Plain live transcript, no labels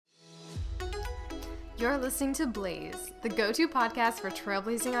You're listening to Blaze, the go-to podcast for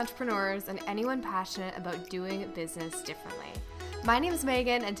trailblazing entrepreneurs and anyone passionate about doing business differently. My name is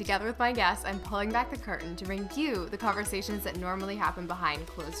Megan, and together with my guests, I'm pulling back the curtain to bring you the conversations that normally happen behind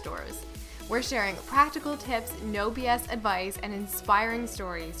closed doors. We're sharing practical tips, no BS advice, and inspiring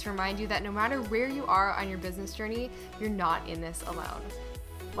stories to remind you that no matter where you are on your business journey, you're not in this alone.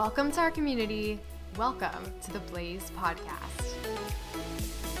 Welcome to our community. Welcome to the Blaze podcast.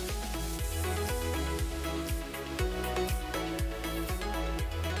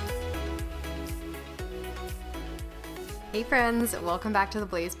 Hey friends, welcome back to the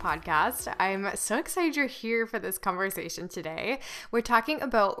Blaze podcast. I'm so excited you're here for this conversation today. We're talking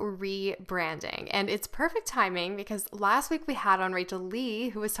about rebranding, and it's perfect timing because last week we had on Rachel Lee,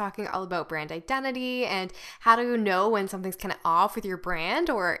 who was talking all about brand identity and how to know when something's kind of off with your brand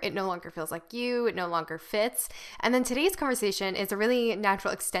or it no longer feels like you, it no longer fits. And then today's conversation is a really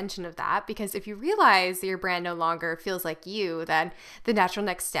natural extension of that, because if you realize that your brand no longer feels like you, then the natural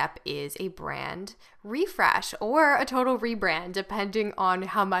next step is a brand refresh or a total rebrand, depending on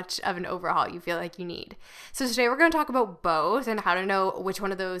how much of an overhaul you feel like you need. So today we're going to talk about both and how to know which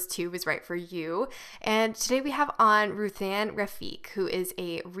one of those two is right for you. And today we have on RuthAnn Rafiq, who is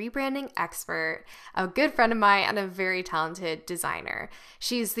a rebranding expert, a good friend of mine, and a very talented designer.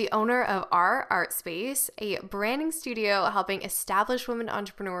 She's the owner of Our Art Space, a branding studio helping established women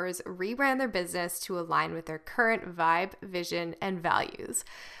entrepreneurs rebrand their business to align with their current vibe, vision, and values,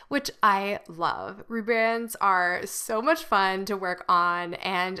 which I love. Rebrands are so much fun to work on,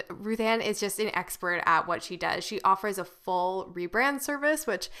 and RuthAnn is just an expert at what she does. She offers a full rebrand service,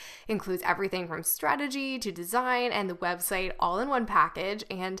 which includes everything from strategy to design and the website all in one package.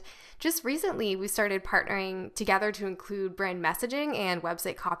 And just recently, we started partnering together to include brand messaging and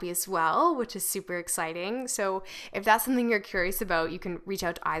website copy as well, which is super exciting. So if that's something you're curious about, you can reach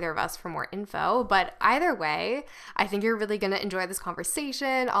out to either of us for more info. But either way, I think you're really going to enjoy this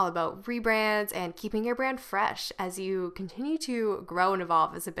conversation all about rebrands and keeping your brand fresh as you continue to grow and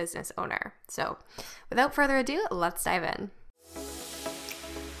evolve as a business owner. So without further ado, let's dive in.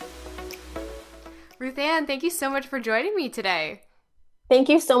 RuthAnn, thank you so much for joining me today. Thank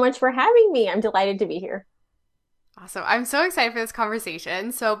you so much for having me. I'm delighted to be here. Awesome. I'm so excited for this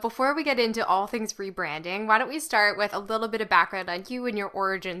conversation. So before we get into all things rebranding, why don't we start with a little bit of background on you and your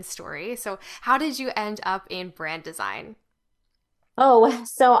origin story. So how did you end up in brand design? Oh,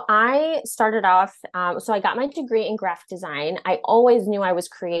 so I started off, so I got my degree in graphic design. I always knew I was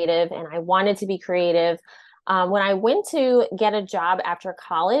creative and I wanted to be creative. When I went to get a job after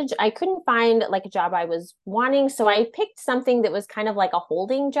college, I couldn't find like a job I was wanting. So I picked something that was kind of like a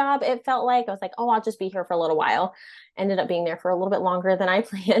holding job. It felt like I was like, oh, I'll just be here for a little while. Ended up being there for a little bit longer than I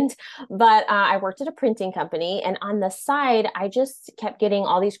planned. But I worked at a printing company. And on the side, I just kept getting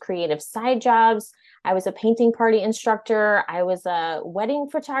all these creative side jobs. I was a painting party instructor. I was a wedding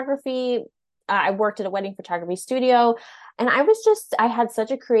photography. I worked at a wedding photography studio. And I had such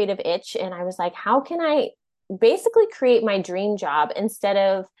a creative itch. And I was like, how can I basically create my dream job instead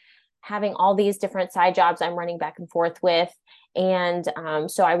of having all these different side jobs I'm running back and forth with? And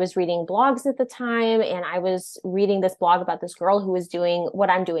so I was reading blogs at the time, and I was reading this blog about this girl who was doing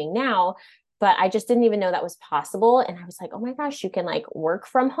what I'm doing now, but I just didn't even know that was possible. And I was like, oh my gosh, you can like work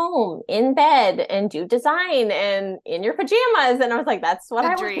from home in bed and do design and in your pajamas. And I was like, that's what I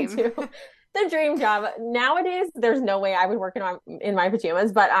want to do. The dream job. Nowadays, there's no way I would work in my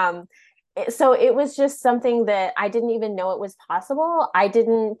pajamas, but so it was just something that I didn't even know it was possible. I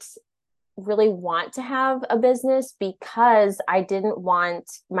didn't really want to have a business because I didn't want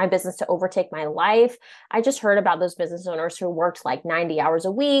my business to overtake my life. I just heard about those business owners who worked like 90 hours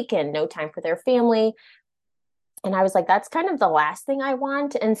a week and no time for their family. And I was like, that's kind of the last thing I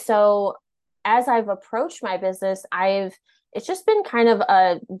want. And so as I've approached my business, it's just been kind of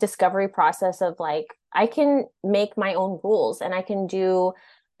a discovery process of like, I can make my own rules and I can do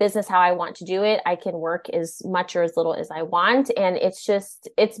business how I want to do it. I can work as much or as little as I want. And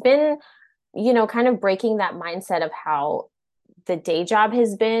it's been, kind of breaking that mindset of how the day job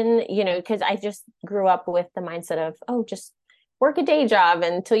has been, because I just grew up with the mindset of, oh, just work a day job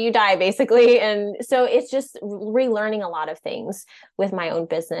until you die, basically. And so it's just relearning a lot of things with my own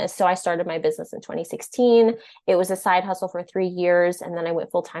business. So I started my business in 2016. It was a side hustle for 3 years. And then I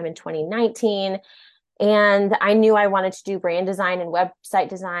went full time in 2019. And I knew I wanted to do brand design and website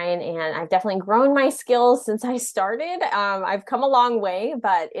design. And I've definitely grown my skills since I started. I've come a long way,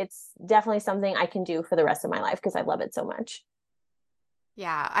 but it's definitely something I can do for the rest of my life because I love it so much.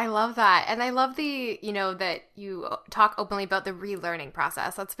 Yeah, I love that. And I love that you talk openly about the relearning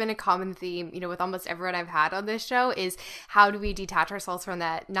process. That's been a common theme, with almost everyone I've had on this show is how do we detach ourselves from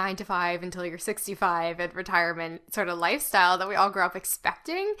that 9 to 5 until you're 65 and retirement sort of lifestyle that we all grew up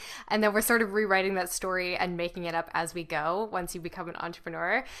expecting. And then we're sort of rewriting that story and making it up as we go once you become an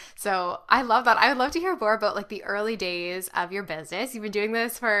entrepreneur. So I love that. I would love to hear more about like the early days of your business. You've been doing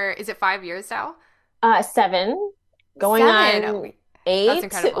this for, is it 5 years now? 7, going 7. Oh, on that's 8,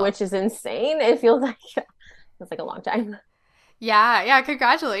 incredible. which is insane. It feels like a long time. Yeah, yeah,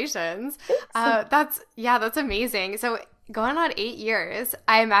 congratulations. Thanks. That's amazing. So going on 8 years,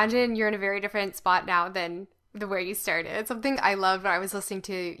 I imagine you're in a very different spot now than the way you started. Something I loved when I was listening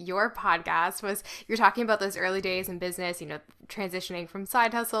to your podcast was you're talking about those early days in business, transitioning from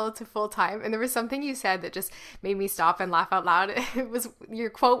side hustle to full time. And there was something you said that just made me stop and laugh out loud. It was your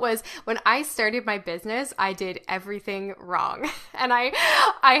quote was, "When I started my business, I did everything wrong." And I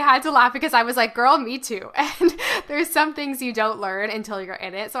had to laugh because I was like, "Girl, me too." And there's some things you don't learn until you're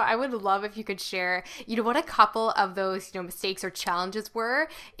in it. So I would love if you could share, what a couple of those, mistakes or challenges were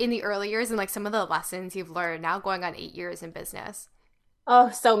in the early years and like some of the lessons you've learned now going on 8 years in business. Oh,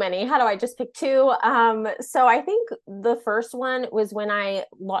 so many. How do I just pick two? So I think the first one was when I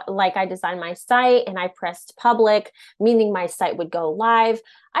designed my site and I pressed public, meaning my site would go live.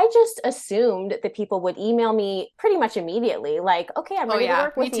 I just assumed that people would email me pretty much immediately, like, okay, I'm Oh ready to yeah,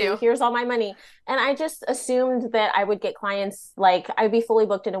 work me with you. too. Here's all my money. And I just assumed that I would get clients, like I'd be fully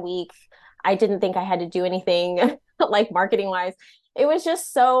booked in a week. I didn't think I had to do anything like marketing wise. It was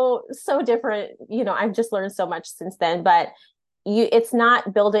just so different. I've just learned so much since then, but it's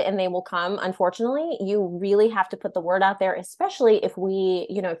not build it and they will come. Unfortunately, you really have to put the word out there, especially if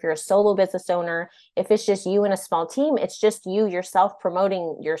you're a solo business owner, if it's just you and a small team, it's just you yourself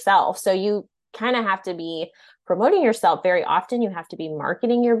promoting yourself. So you kind of have to be promoting yourself very often. You have to be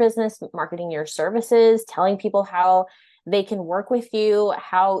marketing your business, marketing your services, telling people how they can work with you,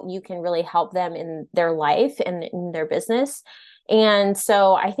 how you can really help them in their life and in their business. And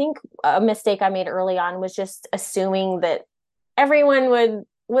so I think a mistake I made early on was just assuming that everyone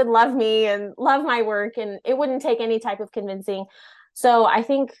would love me and love my work, and it wouldn't take any type of convincing. So I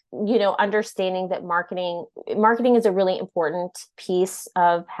think, understanding that marketing is a really important piece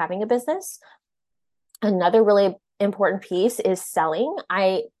of having a business. Another really important piece is selling.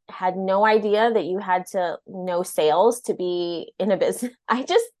 I had no idea that you had to know sales to be in a business. I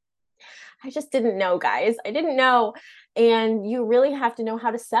just didn't know, guys. I didn't know. And you really have to know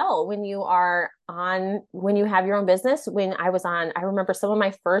how to sell when you have your own business. I remember some of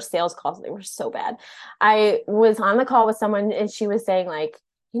my first sales calls, they were so bad. I was on the call with someone and she was saying, like,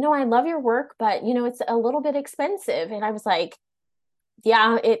 I love your work, but it's a little bit expensive. And I was like,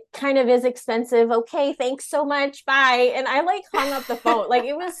 yeah, it kind of is expensive. Okay, thanks so much. Bye. And I like hung up the phone. Like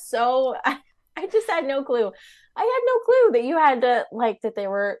it was I just had no clue. I had no clue that you had to like that there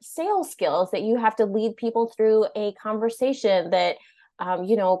were sales skills, that you have to lead people through a conversation, that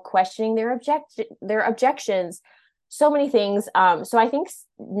questioning their objections, so many things. So I think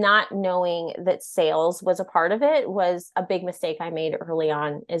not knowing that sales was a part of it was a big mistake I made early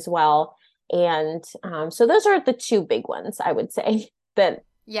on as well. And so those are the two big ones I would say that I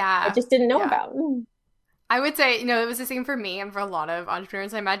Yeah, just didn't know yeah. about. I would say, it was the same for me and for a lot of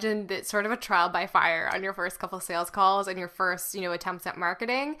entrepreneurs. I imagine that sort of a trial by fire on your first couple sales calls and your first, attempts at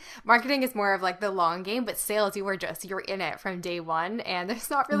marketing. Marketing is more of like the long game, but sales, you're in it from day one, and there's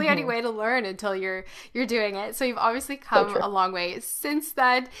not really any Mm-hmm. way to learn until you're doing it. So you've obviously So come true. a long way since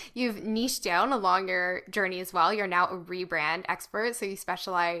then. You've niched down along your journey as well. You're now a rebrand expert, so you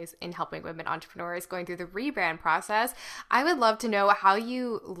specialize in helping women entrepreneurs going through the rebrand process. I would love to know how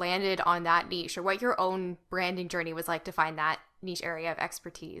you landed on that niche or what your own branding journey was like to find that niche area of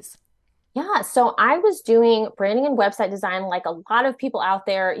expertise. Yeah, so I was doing branding and website design like a lot of people out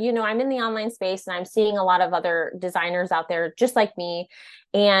there. I'm in the online space and I'm seeing a lot of other designers out there just like me.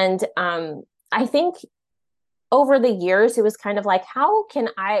 And I think over the years, it was kind of like, how can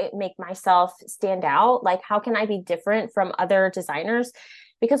I make myself stand out? Like, how can I be different from other designers?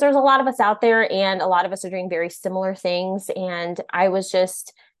 Because there's a lot of us out there and a lot of us are doing very similar things. And I was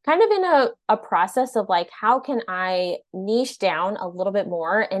just kind of in a process of like, how can I niche down a little bit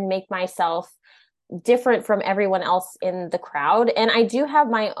more and make myself different from everyone else in the crowd? And I do have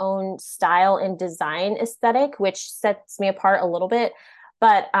my own style and design aesthetic, which sets me apart a little bit.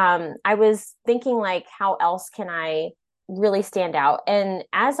 But I was thinking, like, how else can I really stand out? And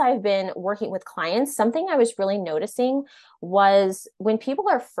as I've been working with clients, something I was really noticing was when people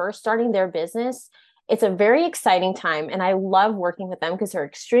are first starting their business, It's a very exciting time, and I love working with them because they're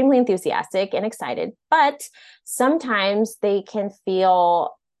extremely enthusiastic and excited. But sometimes they can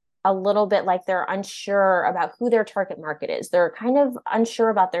feel a little bit like they're unsure about who their target market is. They're kind of unsure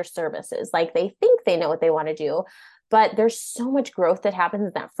about their services. Like they think they know what they want to do, but there's so much growth that happens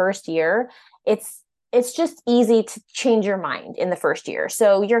in that first year. It's just easy to change your mind in the first year.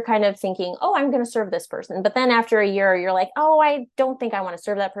 So you're kind of thinking, oh, I'm going to serve this person. But then after a year, you're like, oh, I don't think I want to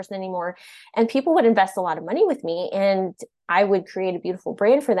serve that person anymore. And people would invest a lot of money with me and I would create a beautiful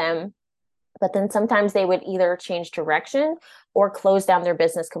brand for them. But then sometimes they would either change direction or close down their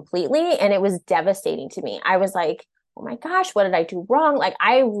business completely. And it was devastating to me. I was like, oh my gosh, what did I do wrong? Like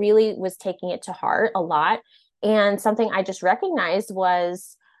I really was taking it to heart a lot. And something I just recognized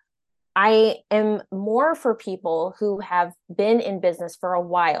was I am more for people who have been in business for a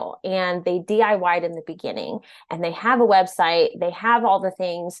while and they DIY'd in the beginning and they have a website, they have all the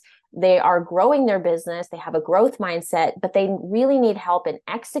things, they are growing their business, they have a growth mindset, but they really need help in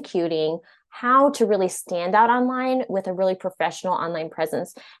executing how to really stand out online with a really professional online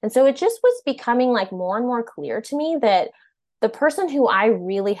presence. And so it just was becoming like more and more clear to me that the person who I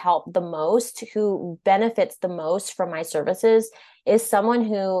really help the most, who benefits the most from my services, is someone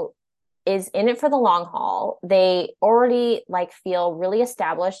who is in it for the long haul. They already like feel really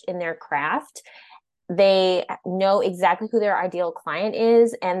established in their craft. They know exactly who their ideal client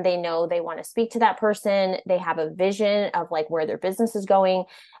is and they know they want to speak to that person. They have a vision of like where their business is going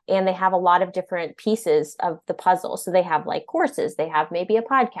and they have a lot of different pieces of the puzzle. So they have like courses, they have maybe a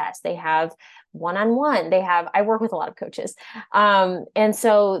podcast, they have one-on-one, I work with a lot of coaches. And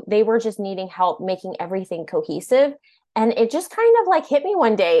so they were just needing help making everything cohesive. And it just kind of like hit me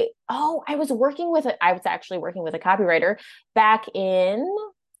one day. Oh, I was actually working with a copywriter back in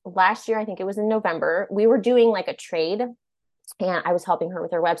last year. I think it was in November. We were doing like a trade and I was helping her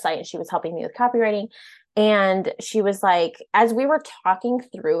with her website and she was helping me with copywriting. And she was like, as we were talking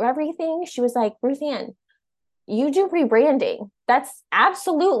through everything, she was like, RuthAnn, you do rebranding. That's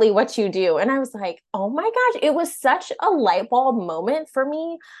absolutely what you do. And I was like, oh my gosh, it was such a light bulb moment for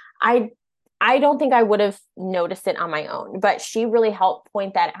me. I don't think I would have noticed it on my own, but she really helped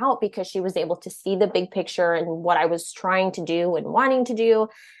point that out because she was able to see the big picture and what I was trying to do and wanting to do.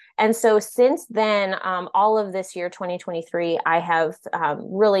 And so since then, all of this year, 2023, I have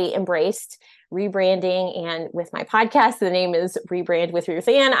really embraced rebranding. And with my podcast, the name is Rebrand with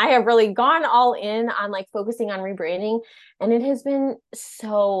RuthAnn. I have really gone all in on like focusing on rebranding. And it has been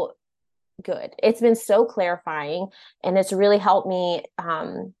so good. It's been so clarifying and it's really helped me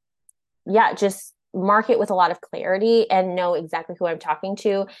just market with a lot of clarity and know exactly who I'm talking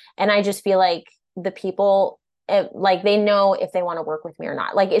to. And I just feel like the people, like they know if they want to work with me or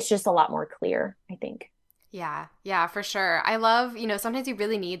not. Like it's just a lot more clear, I think. Yeah, for sure. I love, sometimes you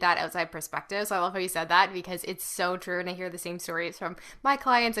really need that outside perspective. So I love how you said that because it's so true. And I hear the same stories from my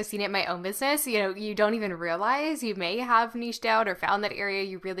clients. I've seen it in my own business. You don't even realize you may have niched out or found that area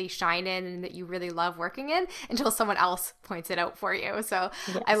you really shine in and that you really love working in until someone else points it out for you. So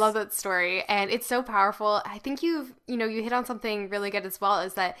yes. I love that story. And it's so powerful. I think you hit on something really good as well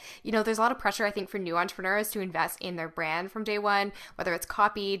is that, there's a lot of pressure, I think, for new entrepreneurs to invest in their brand from day one, whether it's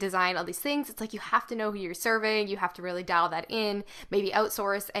copy, design, all these things. It's like you have to know who you're serving, you have to really dial that in, maybe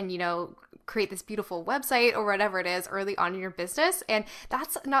outsource and create this beautiful website or whatever it is early on in your business. And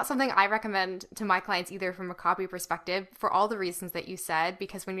that's not something I recommend to my clients either from a copy perspective for all the reasons that you said,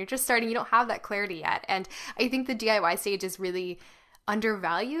 because when you're just starting, you don't have that clarity yet. And I think the DIY stage is really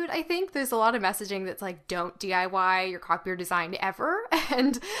undervalued. I think there's a lot of messaging that's like, don't DIY your copy or design ever.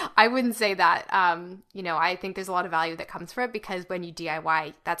 And I wouldn't say that. I think there's a lot of value that comes from it because when you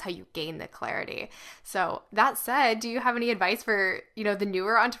DIY, that's how you gain the clarity. So that said, do you have any advice for, the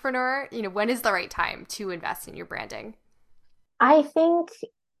newer entrepreneur? When is the right time to invest in your branding? I think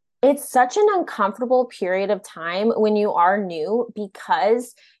it's such an uncomfortable period of time when you are new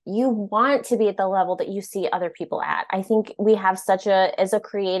because you want to be at the level that you see other people at. I think we have as a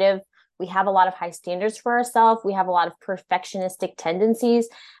creative, we have a lot of high standards for ourselves. We have a lot of perfectionistic tendencies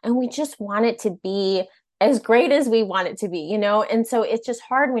and we just want it to be as great as we want it to be, And so it's just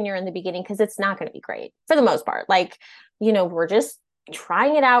hard when you're in the beginning because it's not going to be great for the most part. Like, we're just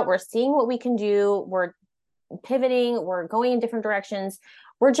trying it out. We're seeing what we can do. We're pivoting. We're going in different directions.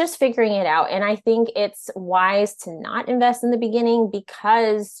 We're just figuring it out. And I think it's wise to not invest in the beginning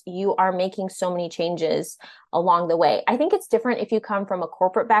because you are making so many changes along the way. I think it's different if you come from a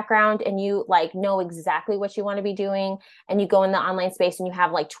corporate background and you like know exactly what you want to be doing and you go in the online space and you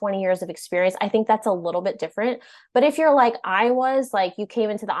have like 20 years of experience. I think that's a little bit different. But if you're like I was, like you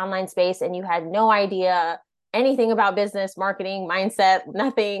came into the online space and you had no idea anything about business, marketing, mindset,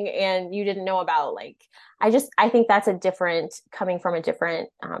 nothing, and you didn't know about like, I think that's a different, coming from a different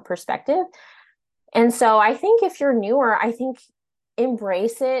perspective. And so I think if you're newer, I think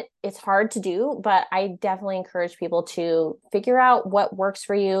embrace it. It's hard to do, but I definitely encourage people to figure out what works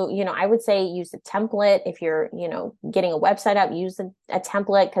for you. I would say use a template. If you're, getting a website up, use a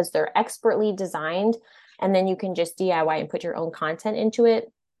template because they're expertly designed. And then you can just DIY and put your own content into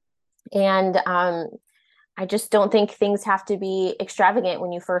it. And I just don't think things have to be extravagant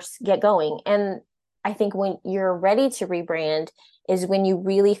when you first get going. And I think when you're ready to rebrand is when you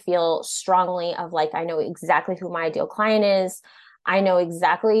really feel strongly of like, I know exactly who my ideal client is. I know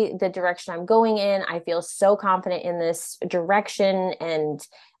exactly the direction I'm going in. I feel so confident in this direction. And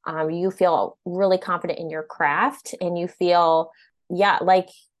you feel really confident in your craft and you feel, yeah, like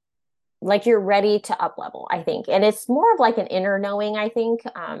you're ready to up level, I think. And it's more of like an inner knowing, I think.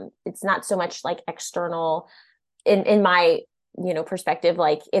 It's not so much like external in my, perspective.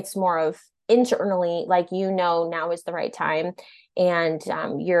 Like it's more of internally, like, now is the right time. And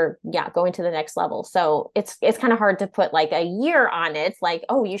you're going to the next level. So it's kind of hard to put like a year on it. It's like,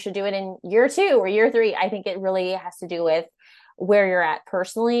 oh, you should do it in year 2 or year 3. I think it really has to do with where you're at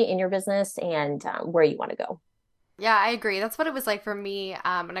personally in your business and where you want to go. Yeah, I agree. That's what it was like for me,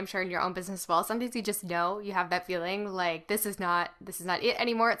 and I'm sure in your own business as well. Sometimes you just know, you have that feeling like this is not it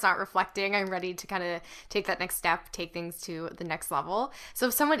anymore. It's not reflecting. I'm ready to kind of take that next step, take things to the next level. So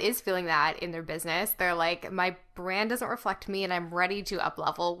if someone is feeling that in their business, they're like, my brand doesn't reflect me, and I'm ready to up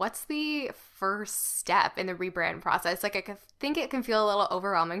level. What's the first step in the rebrand process? Like, I think it can feel a little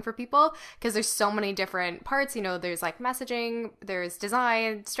overwhelming for people because there's so many different parts. There's like messaging, there's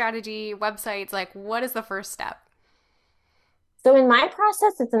design, strategy, websites. Like, what is the first step? So in my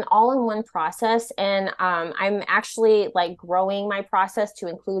process, it's an all-in-one process, and I'm actually like growing my process to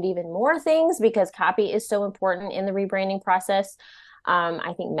include even more things because copy is so important in the rebranding process.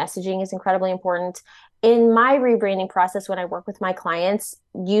 I think messaging is incredibly important. In my rebranding process, when I work with my clients,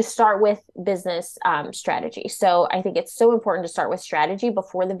 you start with business strategy. So I think it's so important to start with strategy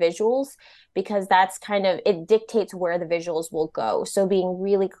before the visuals because that's kind of, it dictates where the visuals will go. So being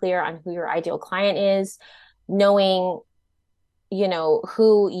really clear on who your ideal client is, knowing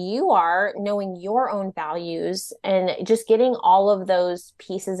who you are, knowing your own values, and just getting all of those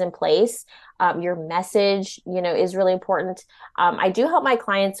pieces in place. Your message, is really important. I do help my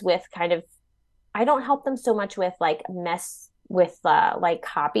clients with I don't help them so much with like mess with like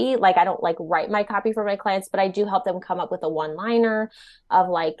copy. Like I don't like write my copy for my clients, but I do help them come up with a one-liner of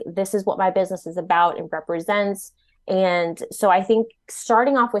like, this is what my business is about and represents. And so I think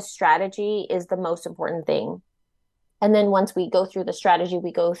starting off with strategy is the most important thing. And then once we go through the strategy,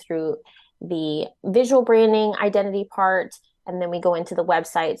 we go through the visual branding identity part, and then we go into the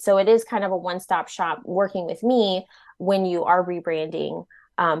website. So it is kind of a one-stop shop working with me when you are rebranding.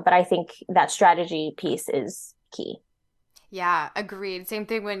 But I think that strategy piece is key. Yeah, agreed. Same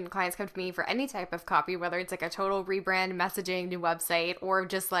thing when clients come to me for any type of copy, whether it's like a total rebrand, messaging, new website, or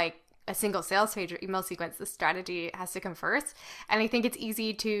just like a single sales page or email sequence. The strategy has to come first. And I think it's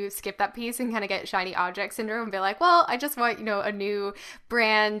easy to skip that piece and kind of get shiny object syndrome and be like, well, I just want, a new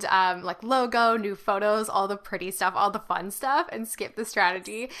brand, like logo, new photos, all the pretty stuff, all the fun stuff, and skip the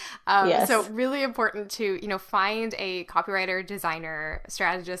strategy. So Yes. really important to, find a copywriter, designer,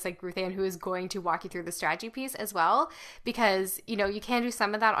 strategist like RuthAnn who is going to walk you through the strategy piece as well, because, you can do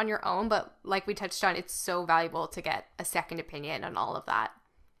some of that on your own, but like we touched on, it's so valuable to get a second opinion on all of that.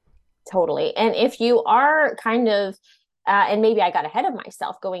 Totally. And if you are kind of, and maybe I got ahead of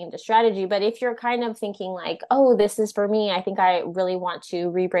myself going into strategy, but if you're kind of thinking like, oh, this is for me, I think I really want to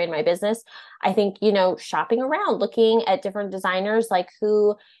rebrand my business. I think, shopping around, looking at different designers, like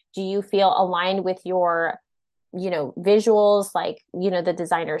who do you feel aligned with your, visuals, like, the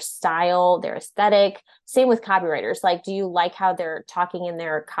designer's style, their aesthetic. Same with copywriters. Like, do you like how they're talking in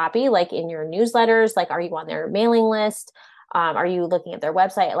their copy, like in your newsletters? Like, are you on their mailing list? Are you looking at their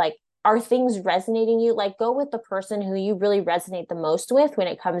website? Like, are things resonating you? Like go with the person who you really resonate the most with when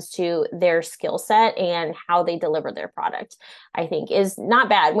it comes to their skill set and how they deliver their product. I think is not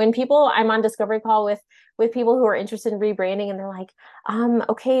bad. When people, I'm on discovery call with people who are interested in rebranding and they're like,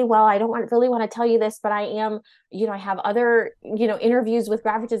 okay, well, I don't really want to tell you this, but I am, I have other, interviews with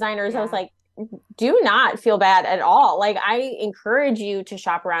graphic designers. I was Yeah. like, do not feel bad at all. Like I encourage you to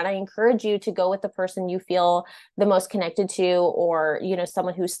shop around. I encourage you to go with the person you feel the most connected to, or,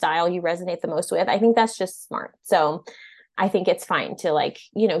 someone whose style you resonate the most with. I think that's just smart. So I think it's fine to like,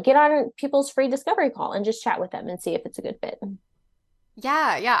 get on people's free discovery call and just chat with them and see if it's a good fit.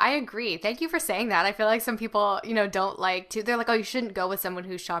 Yeah, I agree. Thank you for saying that. I feel like some people, don't like to, they're like, oh, you shouldn't go with someone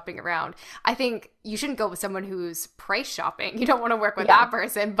who's shopping around. I think you shouldn't go with someone who's price shopping. You don't want to work with Yeah. that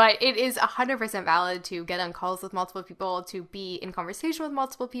person, but it is 100% valid to get on calls with multiple people, to be in conversation with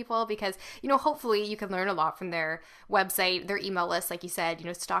multiple people, because, hopefully you can learn a lot from their website, their email list, like you said,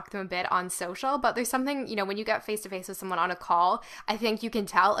 stalk them a bit on social. But there's something, when you get face to face with someone on a call, I think you can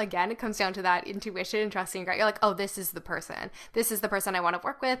tell, again, it comes down to that intuition and trusting your gut. You're like, oh, this is the person. This is the person I want to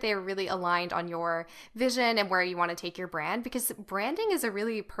work with. They're really aligned on your vision and where you want to take your brand, because branding is a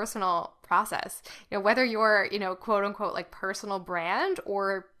really personal process. Whether you're, quote unquote, like personal brand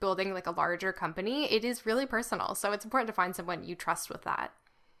or building like a larger company, it is really personal. So it's important to find someone you trust with that.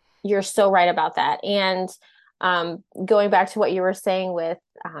 You're so right about that. And going back to what you were saying with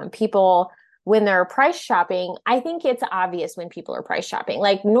people when they're price shopping, I think it's obvious when people are price shopping.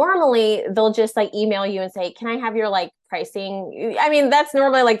 Like normally they'll just like email you and say, "Can I have your like pricing?" I mean, that's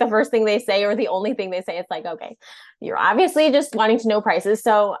normally like the first thing they say or the only thing they say. It's like, okay, you're obviously just wanting to know prices.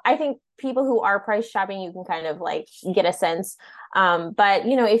 So I think people who are price shopping, you can kind of like get a sense. But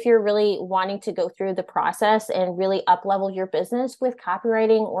if you're really wanting to go through the process and really up level your business with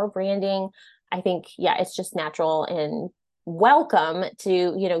copywriting or branding, I think, yeah, it's just natural and welcome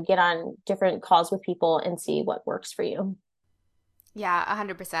to, get on different calls with people and see what works for you. Yeah,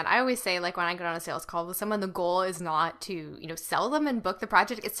 100%. I always say, like, when I get on a sales call with someone, the goal is not to, sell them and book the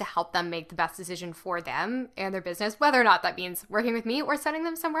project. It's to help them make the best decision for them and their business, whether or not that means working with me or sending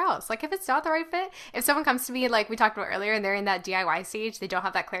them somewhere else. Like, if it's not the right fit, if someone comes to me, like we talked about earlier, and they're in that DIY stage, they don't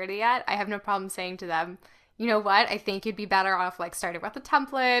have that clarity yet, I have no problem saying to them, you know what, I think you'd be better off like starting with a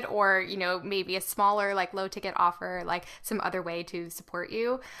template, or, maybe a smaller, like low ticket offer, like some other way to support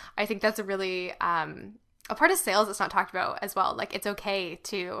you. I think that's a really, a part of sales that's not talked about as well. Like, it's okay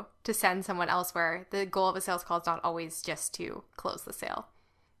to send someone elsewhere. The goal of a sales call is not always just to close the sale.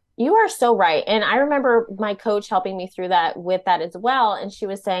 You are so right. And I remember my coach helping me through that with that as well. And she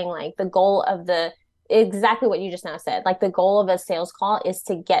was saying, like, the goal of the exactly what you just now said, like, the goal of a sales call is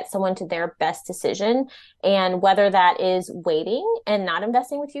to get someone to their best decision. And whether that is waiting and not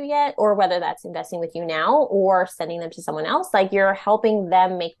investing with you yet, or whether that's investing with you now or sending them to someone else, like, you're helping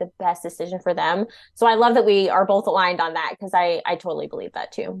them make the best decision for them. So I love that we are both aligned on that, because I totally believe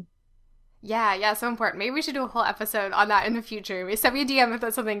that too. Yeah, so important. Maybe we should do a whole episode on that in the future. Maybe send me a DM if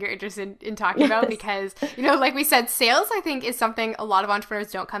that's something you're interested in talking about, Yes. because, like we said, sales, I think, is something a lot of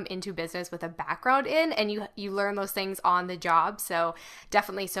entrepreneurs don't come into business with a background in, and you learn those things on the job. So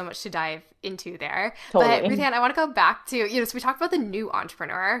definitely so much to dive into there. But Totally. RuthAnn, I want to go back to, so we talked about the new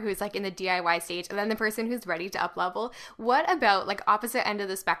entrepreneur who's like in the DIY stage, and then the person who's ready to up level. What about like opposite end of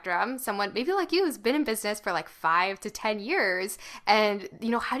the spectrum, someone maybe like you who's been in business for like 5 to 10 years, and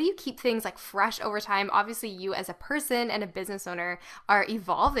how do you keep things like fresh over time? Obviously, you as a person and a business owner are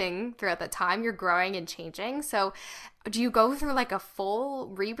evolving throughout that time. You're growing and changing. So do you go through like a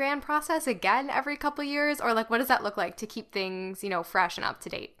full rebrand process again every couple of years, or like what does that look like to keep things, fresh and up to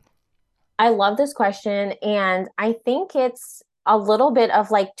date? I love this question. And I think it's a little bit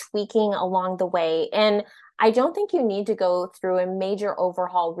of like tweaking along the way. And I don't think you need to go through a major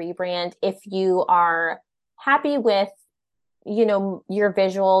overhaul rebrand if you are happy with, your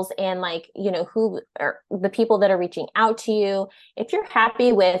visuals and like, who are the people that are reaching out to you. If you're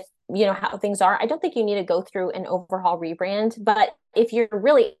happy with, how things are, I don't think you need to go through an overhaul rebrand. But if you're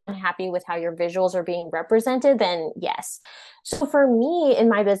really unhappy with how your visuals are being represented, then yes. So for me in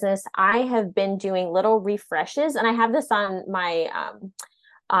my business, I have been doing little refreshes, and I have this on my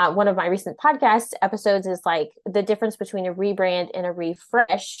one of my recent podcast episodes, is like the difference between a rebrand and a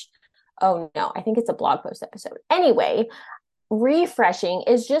refresh. Oh no, I think it's a blog post episode. Anyway, refreshing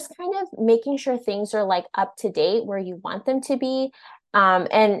is just kind of making sure things are like up to date where you want them to be,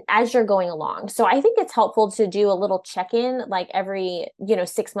 and as you're going along. So I think it's helpful to do a little check-in like every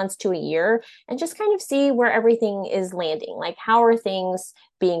 6 months to a year, and just kind of see where everything is landing. Like, how are things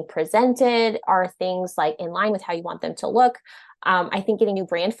being presented? Are things like in line with how you want them to look? I think getting new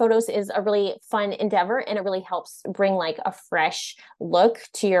brand photos is a really fun endeavor, and it really helps bring like a fresh look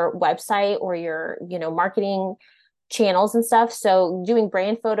to your website or your marketing channels and stuff. So doing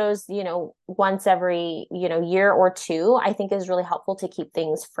brand photos, once every, year or two, I think is really helpful to keep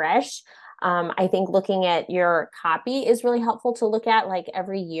things fresh. I think looking at your copy is really helpful to look at like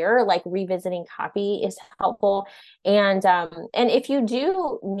every year, like revisiting copy is helpful. And if you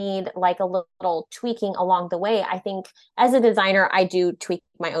do need like a little tweaking along the way, I think as a designer, I do tweak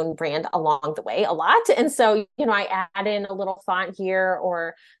my own brand along the way a lot. And so, I add in a little font here,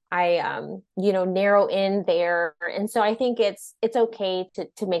 or I narrow in there. And so I think it's okay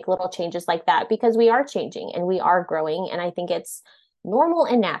to make little changes like that, because we are changing and we are growing. And I think it's normal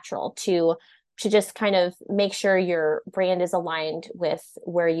and natural to to just kind of make sure your brand is aligned with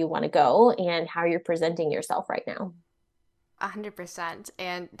where you want to go and how you're presenting yourself right now. 100%.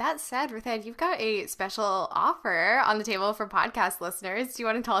 And that said, RuthAnn, you've got a special offer on the table for podcast listeners. Do you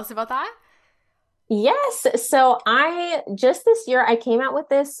want to tell us about that? Yes. So I just this year I came out with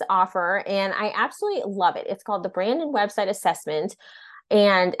this offer and I absolutely love it. It's called the Brand and Website Assessment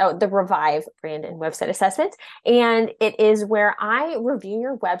and the Revive Brand and Website Assessment. And it is where I review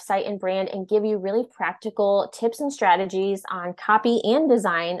your website and brand and give you really practical tips and strategies on copy and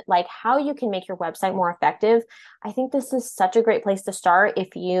design, like how you can make your website more effective. I think this is such a great place to start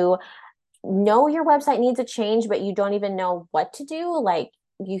if you know your website needs a change, but you don't even know what to do. Like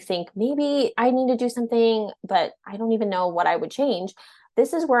you think maybe I need to do something, but I don't even know what I would change.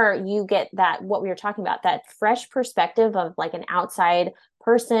 This is where you get that, what we were talking about, that fresh perspective of like an outside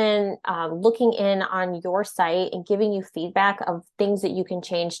person looking in on your site and giving you feedback of things that you can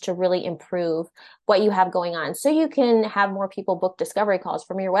change to really improve what you have going on. So you can have more people book discovery calls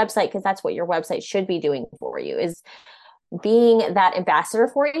from your website, because that's what your website should be doing for you, is being that ambassador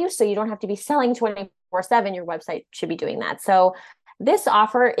for you. So you don't have to be selling 24/7. Your website should be doing that. So this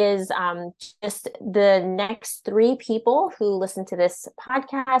offer is just the next 3 people who listen to this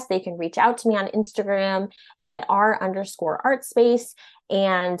podcast. They can reach out to me on Instagram at r_artspace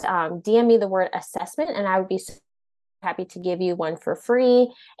and DM me the word assessment, and I would be so happy to give you one for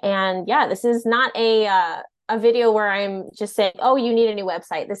free. And yeah, this is not a video where I'm just saying, oh, you need a new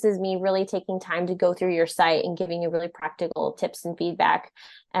website. This is me really taking time to go through your site and giving you really practical tips and feedback.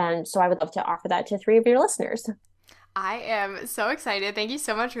 And so I would love to offer that to 3 of your listeners. I am so excited. Thank you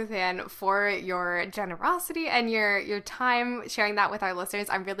so much, RuthAnn, for your generosity and your time sharing that with our listeners.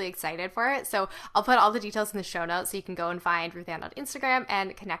 I'm really excited for it. So I'll put all the details in the show notes so you can go and find RuthAnn on Instagram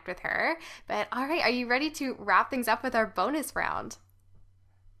and connect with her. But all right, are you ready to wrap things up with our bonus round?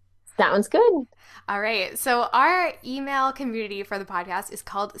 Sounds good. All right. So our email community for the podcast is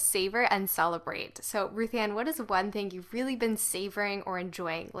called Savor and Celebrate. So RuthAnn, what is one thing you've really been savoring or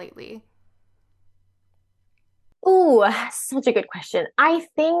enjoying lately? Ooh, such a good question. I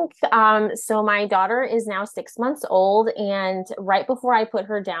think so my daughter is now 6 months old, and right before I put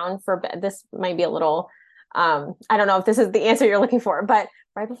her down for bed, this might be a little I don't know if this is the answer you're looking for, but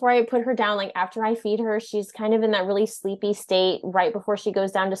right before I put her down, like after I feed her, she's kind of in that really sleepy state right before she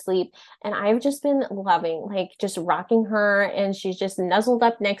goes down to sleep. And I've just been loving like just rocking her, and she's just nuzzled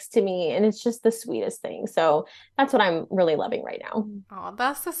up next to me, and it's just the sweetest thing. So that's what I'm really loving right now. Oh,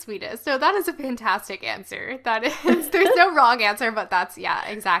 that's the sweetest. So that is a fantastic answer. That is, there's no wrong answer, but that's, yeah,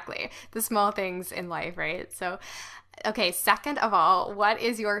 exactly. The small things in life, right? So, okay, second of all, what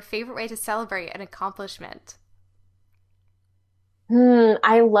is your favorite way to celebrate an accomplishment?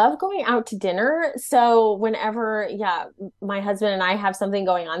 I love going out to dinner. So whenever, yeah, my husband and I have something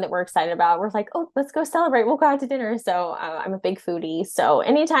going on that we're excited about, we're like, oh, let's go celebrate. We'll go out to dinner. So I'm a big foodie. So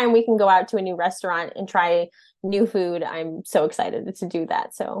anytime we can go out to a new restaurant and try new food, I'm so excited to do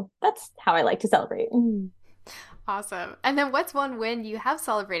that. So that's how I like to celebrate. Awesome. And then what's one win you have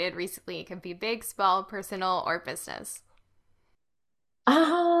celebrated recently? It can be big, small, personal, or business.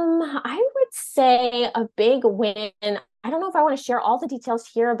 I would say a big win. I don't know if I want to share all the details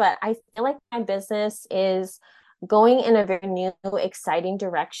here, but I feel like my business is going in a very new, exciting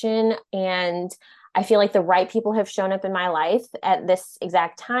direction. And I feel like the right people have shown up in my life at this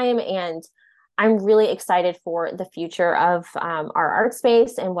exact time. And I'm really excited for the future of our art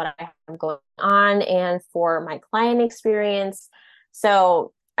space and what I have going on, and for my client experience.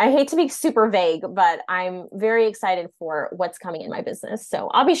 So I hate to be super vague, but I'm very excited for what's coming in my business. So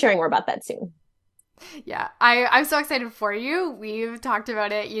I'll be sharing more about that soon. Yeah, I'm so excited for you. We've talked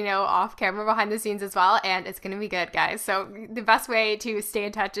about it, off camera behind the scenes as well, and it's going to be good, guys. So the best way to stay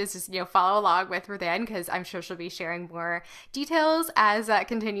in touch is just, follow along with RuthAnn, because I'm sure she'll be sharing more details as that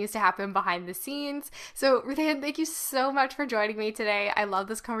continues to happen behind the scenes. So RuthAnn, thank you so much for joining me today. I love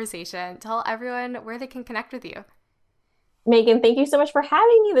this conversation. Tell everyone where they can connect with you. Megan, thank you so much for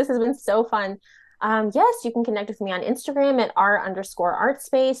having me. This has been so fun. Yes, you can connect with me on Instagram at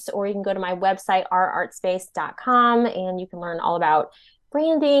r_artspace, or you can go to my website, rartspace.com, and you can learn all about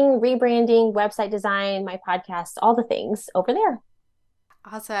branding, rebranding, website design, my podcast, all the things over there.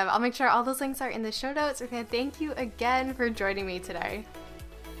 Awesome. I'll make sure all those links are in the show notes. Okay, thank you again for joining me today.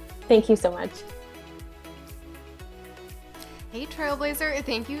 Thank you so much. Hey Trailblazer,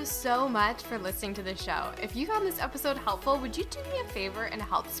 thank you so much for listening to the show. If you found this episode helpful, would you do me a favor and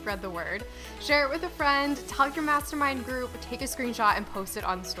help spread the word? Share it with a friend, tell your mastermind group, take a screenshot and post it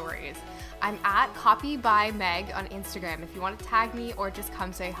on stories. I'm at Copy by Meg on Instagram if you want to tag me or just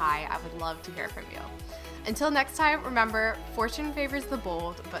come say hi. I would love to hear from you. Until next time, remember, fortune favors the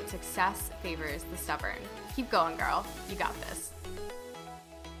bold, but success favors the stubborn. Keep going, girl. You got this.